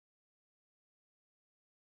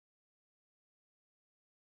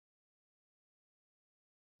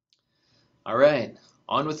All right,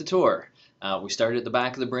 on with the tour. We started at the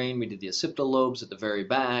back of the brain. We did the occipital lobes at the very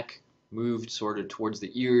back, moved sort of towards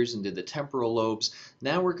the ears and did the temporal lobes.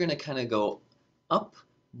 Now we're going to kind of go up,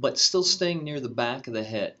 but still staying near the back of the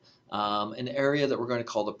head, an area that we're going to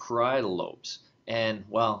call the parietal lobes. And,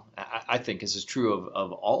 well, I think this is true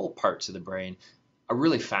of all parts of the brain, a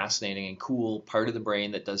really fascinating and cool part of the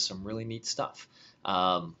brain that does some really neat stuff.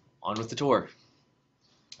 On with the tour.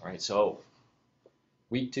 All right, so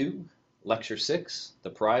week 2, Lecture-6,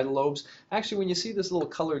 the parietal lobes. Actually, when you see this little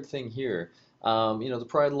colored thing here, the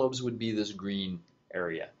parietal lobes would be this green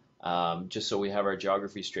area. Just so we have our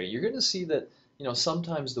geography straight. You're going to see that,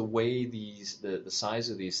 sometimes the way the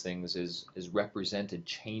size of these things is represented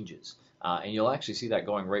changes. And you'll actually see that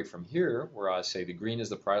going right from here, where I say the green is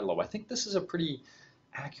the parietal lobe. I think this is a pretty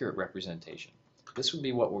accurate representation. This would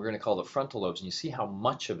be what we're going to call the frontal lobes, and you see how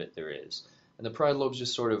much of it there is. And the parietal lobes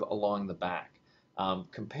just sort of along the back.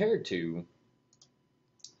 Compared to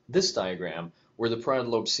this diagram, where the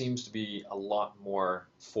parietal lobe seems to be a lot more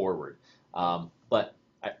forward. But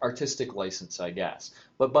artistic license, I guess.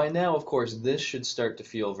 But by now, of course, this should start to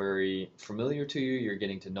feel very familiar to you. You're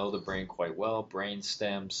getting to know the brain quite well. Brain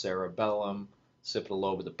stem, cerebellum, occipital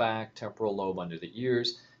lobe at the back, temporal lobe under the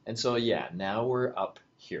ears. And so, yeah, now we're up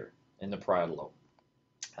here in the parietal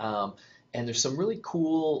lobe. And there's some really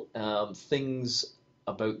cool things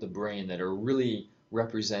about the brain that are really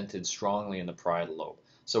represented strongly in the parietal lobe.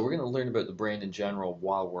 So we're going to learn about the brain in general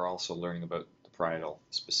while we're also learning about the parietal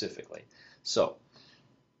specifically. So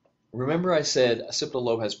remember I said occipital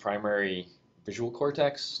lobe has primary visual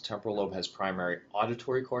cortex, temporal lobe has primary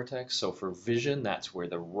auditory cortex. So for vision, that's where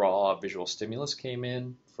the raw visual stimulus came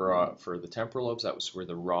in. For the temporal lobes, that was where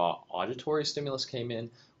the raw auditory stimulus came in.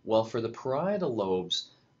 Well, for the parietal lobes,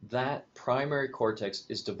 that primary cortex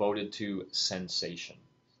is devoted to sensation.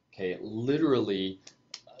 Okay, literally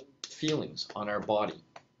feelings on our body.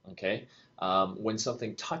 Okay, when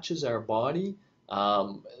something touches our body,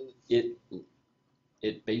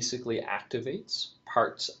 it basically activates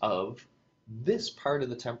parts of this part of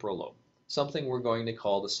the temporal lobe, something we're going to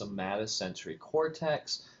call the somatosensory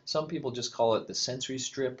cortex. Some people just call it the sensory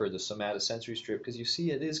strip or the somatosensory strip because you see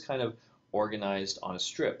it is kind of organized on a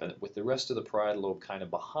strip and with the rest of the parietal lobe kind of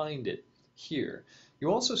behind it here.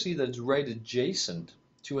 You also see that it's right adjacent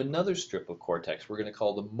to another strip of cortex we're going to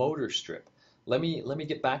call the motor strip. Let me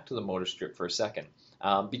get back to the motor strip for a second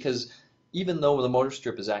because even though the motor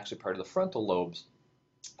strip is actually part of the frontal lobes,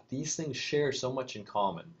 these things share so much in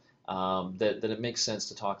common that it makes sense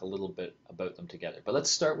to talk a little bit about them together. But let's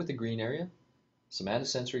start with the green area,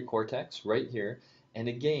 somatosensory cortex, right here. And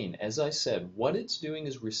again, as I said, what it's doing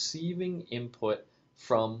is receiving input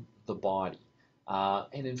from the body.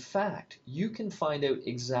 And in fact, you can find out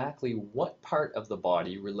exactly what part of the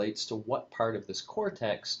body relates to what part of this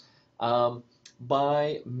cortex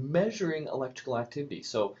by measuring electrical activity.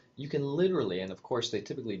 So you can literally, and of course they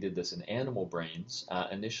typically did this in animal brains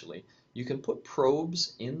initially, you can put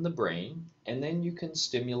probes in the brain and then you can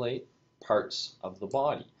stimulate parts of the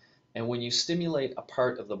body. And when you stimulate a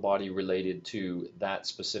part of the body related to that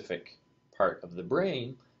specific part of the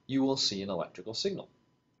brain, you will see an electrical signal.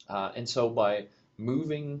 And so by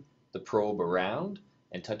moving the probe around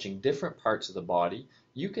and touching different parts of the body,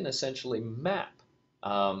 you can essentially map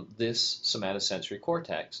this somatosensory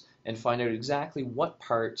cortex and find out exactly what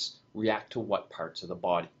parts react to what parts of the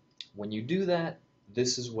body. When you do that,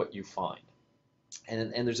 this is what you find.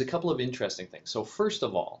 And there's a couple of interesting things. So first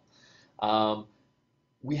of all,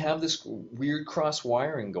 we have this weird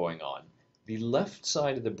cross-wiring going on. The left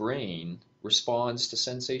side of the brain responds to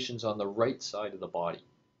sensations on the right side of the body,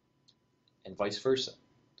 and vice versa.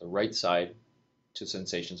 The right side to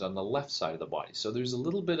sensations on the left side of the body. So there's a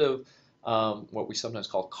little bit of what we sometimes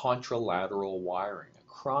call contralateral wiring, a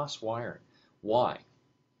cross-wiring. Why?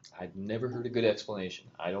 I've never heard a good explanation.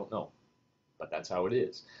 I don't know, but that's how it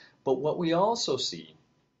is. But what we also see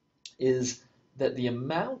is that the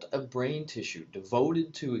amount of brain tissue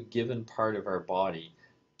devoted to a given part of our body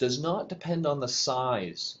does not depend on the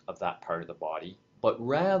size of that part of the body, but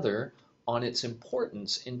rather on its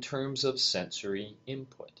importance in terms of sensory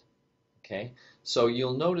input. Okay? So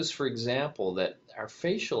you'll notice, for example, that our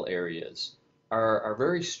facial areas are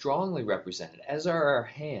very strongly represented, as are our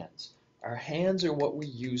hands. Our hands are what we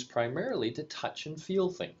use primarily to touch and feel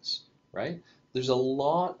things, right? There's a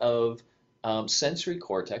lot of sensory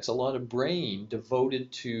cortex, a lot of brain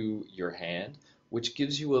devoted to your hand, which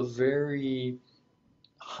gives you a very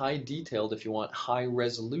high detailed, if you want, high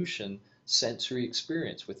resolution sensory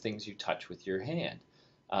experience with things you touch with your hand.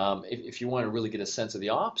 If you want to really get a sense of the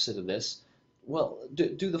opposite of this, well,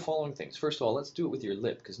 do the following things. First of all, let's do it with your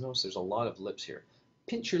lip, because notice there's a lot of lips here.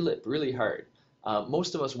 pinch your lip really hard.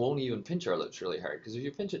 Most of us won't even pinch our lips really hard because if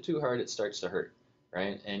you pinch it too hard, it starts to hurt,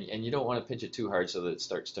 right? And you don't want to pinch it too hard so that it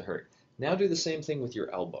starts to hurt. Now do the same thing with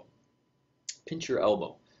your elbow. Pinch your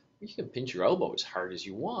elbow. You can pinch your elbow as hard as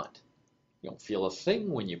you want. You don't feel a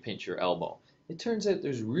thing when you pinch your elbow. It turns out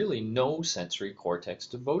there's really no sensory cortex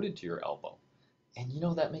devoted to your elbow. And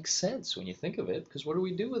that makes sense when you think of it, because what do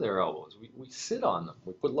we do with our elbows? We sit on them.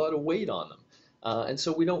 We put a lot of weight on them. And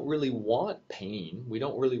so we don't really want pain. We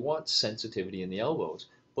don't really want sensitivity in the elbows,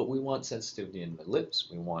 but we want sensitivity in the lips.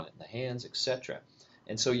 We want it in the hands, etc.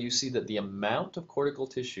 And so you see that the amount of cortical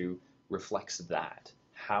tissue reflects that,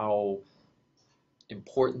 how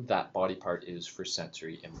important that body part is for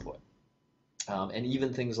sensory input. And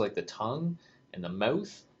even things like the tongue and the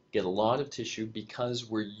mouth get a lot of tissue because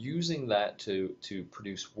we're using that to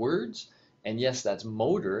produce words. And yes, that's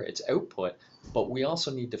motor, it's output, but we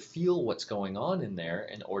also need to feel what's going on in there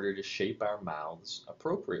in order to shape our mouths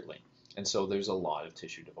appropriately. And so there's a lot of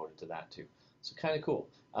tissue devoted to that too. So kind of cool.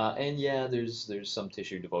 And yeah, there's some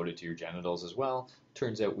tissue devoted to your genitals as well.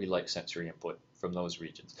 Turns out we like sensory input from those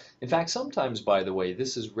regions. In fact, sometimes, by the way,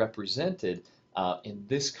 this is represented in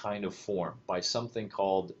this kind of form by something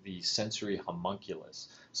called the sensory homunculus.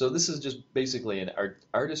 So this is just basically an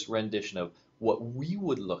artist's rendition of what we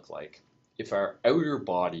would look like if our outer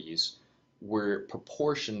bodies were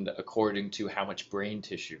proportioned according to how much brain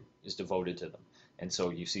tissue is devoted to them. And so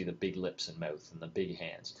you see the big lips and mouth and the big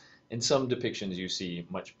hands. In some depictions you see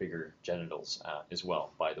much bigger genitals as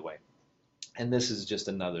well, by the way. And this is just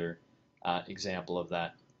another example of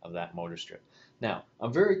that motor strip. Now,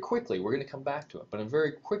 we're going to come back to it, but I'm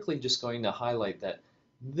very quickly just going to highlight that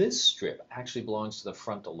this strip actually belongs to the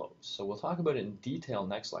frontal lobes. So we'll talk about it in detail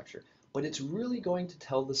next lecture, but it's really going to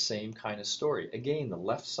tell the same kind of story. Again, the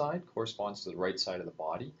left side corresponds to the right side of the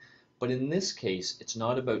body, but in this case, it's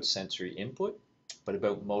not about sensory input, but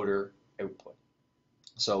about motor output.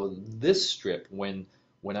 So this strip, when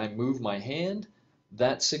I move my hand,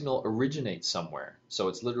 that signal originates somewhere. So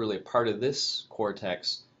it's literally a part of this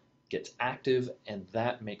cortex gets active, and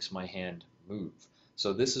that makes my hand move.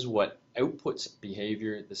 So this is what outputs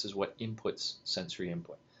behavior. This is what inputs sensory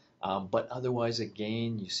input. But otherwise,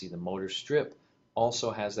 again, you see the motor strip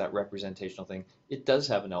also has that representational thing. It does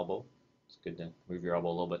have an elbow. It's good to move your elbow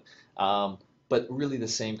a little bit. But really the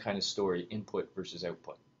same kind of story, input versus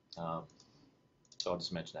output. So I'll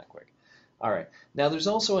just mention that quick. All right. Now there's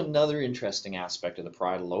also another interesting aspect of the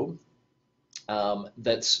parietal lobe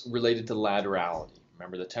that's related to laterality.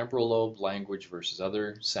 Remember the temporal lobe, language versus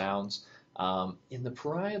other sounds. In the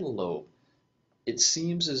parietal lobe, it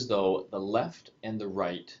seems as though the left and the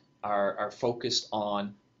right are focused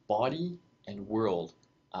on body and world,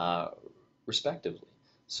 respectively.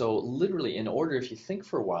 So literally, if you think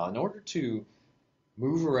for a while, in order to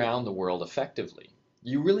move around the world effectively,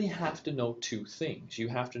 you really have to know two things. You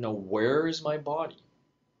have to know where is my body,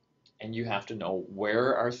 and you have to know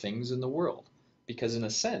where are things in the world. Because in a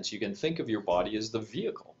sense, you can think of your body as the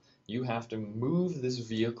vehicle. You have to move this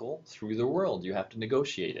vehicle through the world. You have to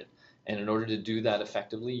negotiate it. And in order to do that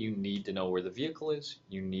effectively, you need to know where the vehicle is.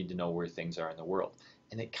 You need to know where things are in the world.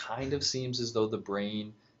 And it kind of seems as though the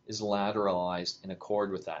brain is lateralized in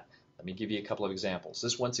accord with that. Let me give you a couple of examples.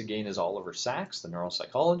 This, once again, is Oliver Sacks, the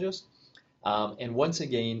neuropsychologist. And once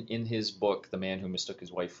again, in his book, The Man Who Mistook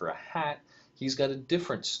His Wife for a Hat, he's got a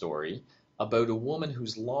different story about a woman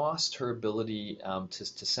who's lost her ability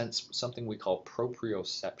to sense something we call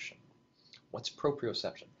proprioception. What's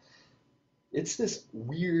proprioception? It's this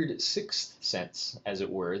weird sixth sense, as it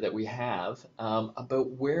were, that we have about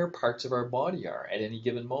where parts of our body are at any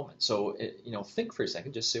given moment. So, think for a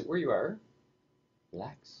second, just sit where you are,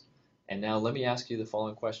 relax. And now let me ask you the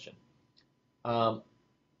following question.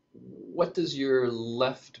 What does your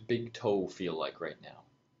left big toe feel like right now?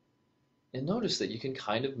 And notice that you can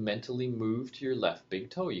kind of mentally move to your left big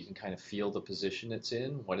toe. You can kind of feel the position it's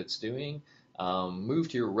in, what it's doing. Move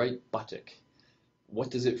to your right buttock. What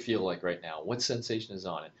does it feel like right now? What sensation is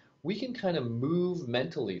on it? We can kind of move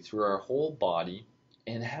mentally through our whole body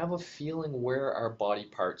and have a feeling where our body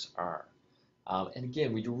parts are. And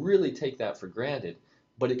again, we really take that for granted,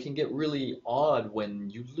 but it can get really odd when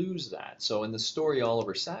you lose that. So in the story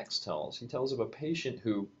Oliver Sacks tells, he tells of a patient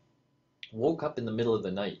who woke up in the middle of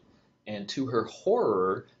the night, and to her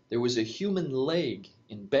horror, there was a human leg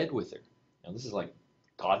in bed with her. Now this is like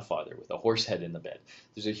Godfather with a horse head in the bed.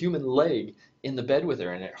 There's a human leg in the bed with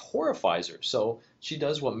her, and it horrifies her. So she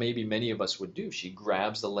does what maybe many of us would do. She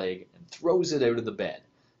grabs the leg and throws it out of the bed.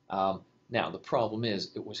 Now the problem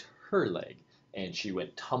is it was her leg, and she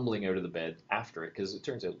went tumbling out of the bed after it, because it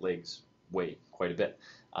turns out legs weigh quite a bit.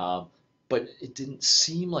 But it didn't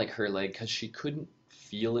seem like her leg because she couldn't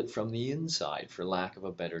feel it from the inside, for lack of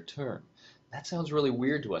a better term. That sounds really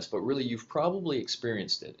weird to us, but really you've probably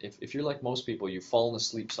experienced it. If you're like most people, you've fallen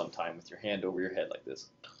asleep sometime with your hand over your head like this.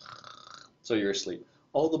 So you're asleep.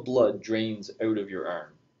 All the blood drains out of your arm.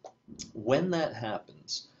 When that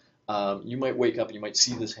happens, you might wake up and you might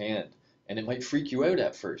see this hand, and it might freak you out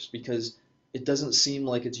at first because it doesn't seem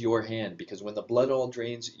like it's your hand, because when the blood all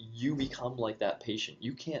drains, you become like that patient.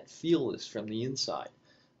 You can't feel this from the inside.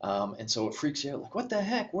 And so it freaks you out, like, what the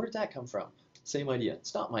heck? Where did that come from? Same idea.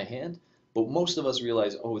 It's not my hand. But most of us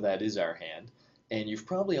realize, oh, that is our hand. And you've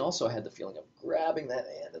probably also had the feeling of grabbing that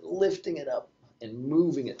hand and lifting it up and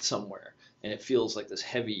moving it somewhere. And it feels like this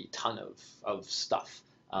heavy ton of stuff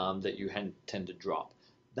that you tend to drop.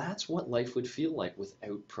 That's what life would feel like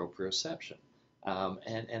without proprioception.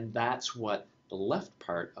 And that's what the left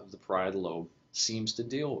part of the parietal lobe seems to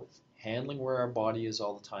deal with. Handling where our body is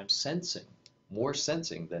all the time, sensing. More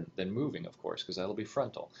sensing than moving, of course, because that'll be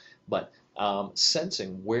frontal. But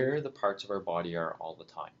sensing where the parts of our body are all the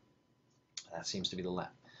time. That seems to be the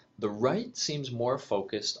left. The right seems more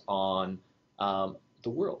focused on the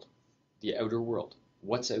world, the outer world,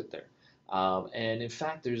 what's out there. And in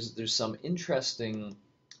fact, there's some interesting,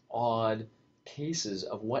 odd cases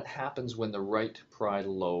of what happens when the right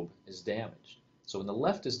parietal lobe is damaged. So when the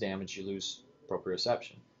left is damaged, you lose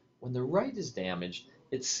proprioception. When the right is damaged,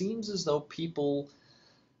 it seems as though people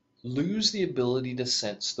lose the ability to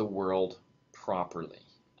sense the world properly.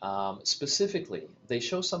 Specifically, they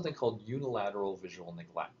show something called unilateral visual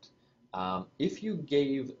neglect. If you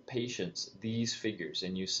gave patients these figures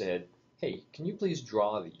and you said, hey, can you please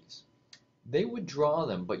draw these? They would draw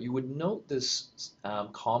them, but you would note this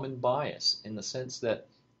common bias in the sense that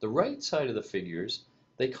the right side of the figures,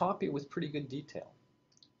 they copy with pretty good detail.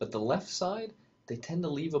 But the left side, they tend to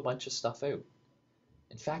leave a bunch of stuff out.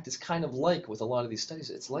 In fact, it's kind of like with a lot of these studies,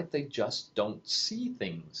 it's like they just don't see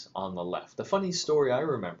things on the left. The funny story I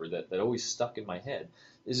remember that always stuck in my head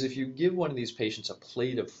is if you give one of these patients a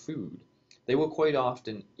plate of food, they will quite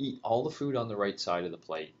often eat all the food on the right side of the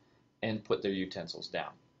plate and put their utensils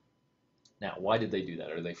down. Now, why did they do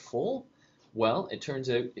that? Are they full? Well, it turns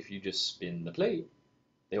out if you just spin the plate,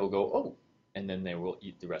 they will go, oh, and then they will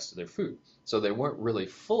eat the rest of their food. So they weren't really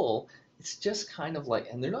full. It's just kind of like,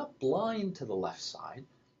 and they're not blind to the left side,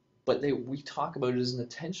 but we talk about it as an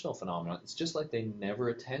attentional phenomenon. It's just like they never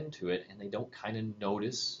attend to it and they don't kind of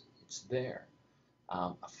notice it's there.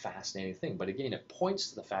 A fascinating thing. But again, it points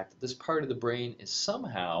to the fact that this part of the brain is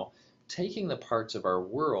somehow taking the parts of our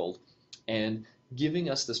world and giving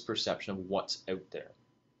us this perception of what's out there.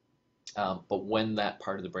 But when that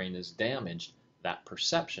part of the brain is damaged, that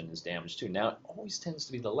perception is damaged too. Now, it always tends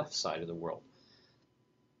to be the left side of the world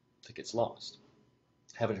that gets lost.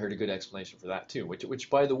 Haven't heard a good explanation for that too, which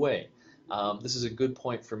by the way, this is a good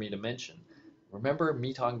point for me to mention. Remember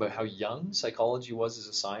me talking about how young psychology was as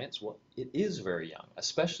a science? Well, it is very young,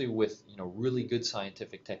 especially with really good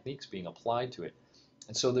scientific techniques being applied to it.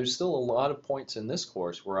 And so there's still a lot of points in this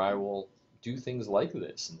course where I will do things like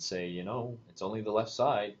this and say, it's only the left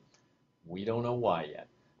side. We don't know why yet.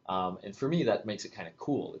 And for me, that makes it kind of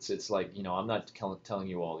cool. It's like, I'm not telling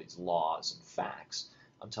you all these laws and facts.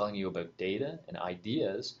 I'm telling you about data and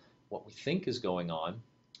ideas, what we think is going on,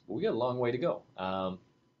 but we got a long way to go.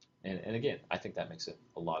 And again, I think that makes it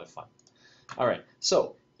a lot of fun. All right,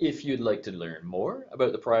 so if you'd like to learn more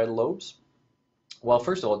about the parietal lobes, well,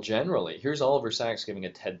 first of all, generally, here's Oliver Sacks giving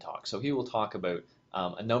a TED Talk. So he will talk about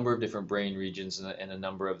a number of different brain regions and a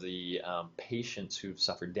number of the patients who've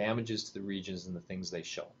suffered damages to the regions and the things they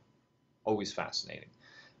show. Always fascinating.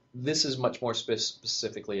 This is much more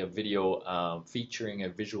specifically a video featuring a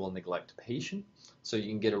visual neglect patient, so you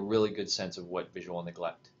can get a really good sense of what visual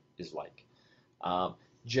neglect is like.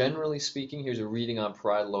 Generally speaking, here's a reading on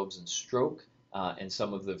parietal lobes and stroke and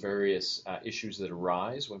some of the various issues that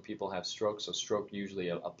arise when people have stroke. So stroke, usually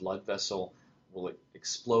a blood vessel will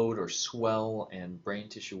explode or swell and brain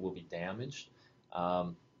tissue will be damaged.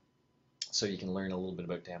 So you can learn a little bit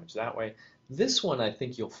about damage that way. This one I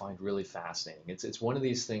think you'll find really fascinating. It's one of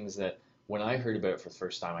these things that when I heard about it for the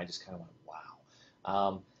first time, I just kind of went,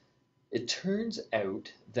 wow. It turns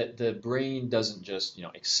out that the brain doesn't just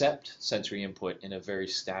accept sensory input in a very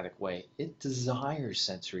static way. It desires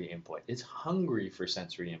sensory input. It's hungry for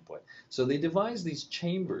sensory input. So they devised these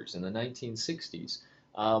chambers in the 1960s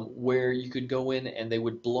where you could go in and they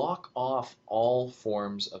would block off all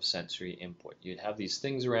forms of sensory input. You'd have these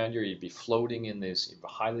things around you, you'd be floating in this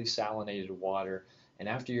highly salinated water, and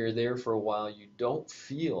after you're there for a while, you don't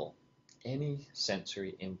feel any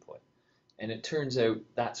sensory input. And it turns out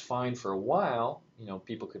that's fine for a while.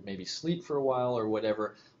 People could maybe sleep for a while or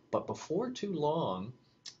whatever, but before too long,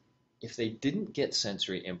 if they didn't get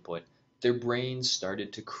sensory input, their brains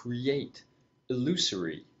started to create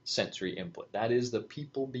illusory sensory input. That is, the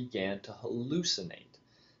people began to hallucinate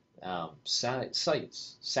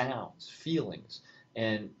sights, sounds, feelings.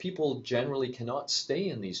 And people generally cannot stay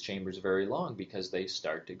in these chambers very long because they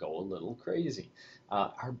start to go a little crazy.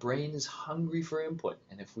 Our brain is hungry for input,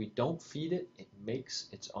 and if we don't feed it, it makes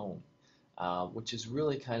its own, which is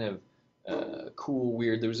really kind of cool,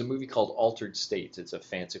 weird. There was a movie called Altered States. It's a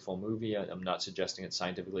fanciful movie. I'm not suggesting it's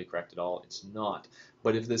scientifically correct at all. It's not.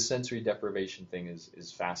 But if this sensory deprivation thing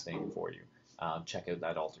is fascinating for you, check out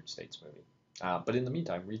that Altered States movie. But in the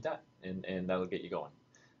meantime, read that, and that'll get you going.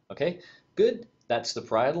 Okay, good. That's the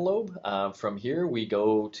parietal lobe. From here, we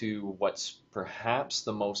go to what's perhaps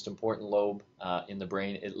the most important lobe in the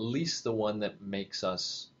brain, at least the one that makes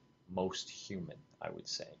us most human, I would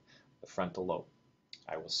say, the frontal lobe.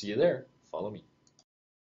 I will see you there. Follow me.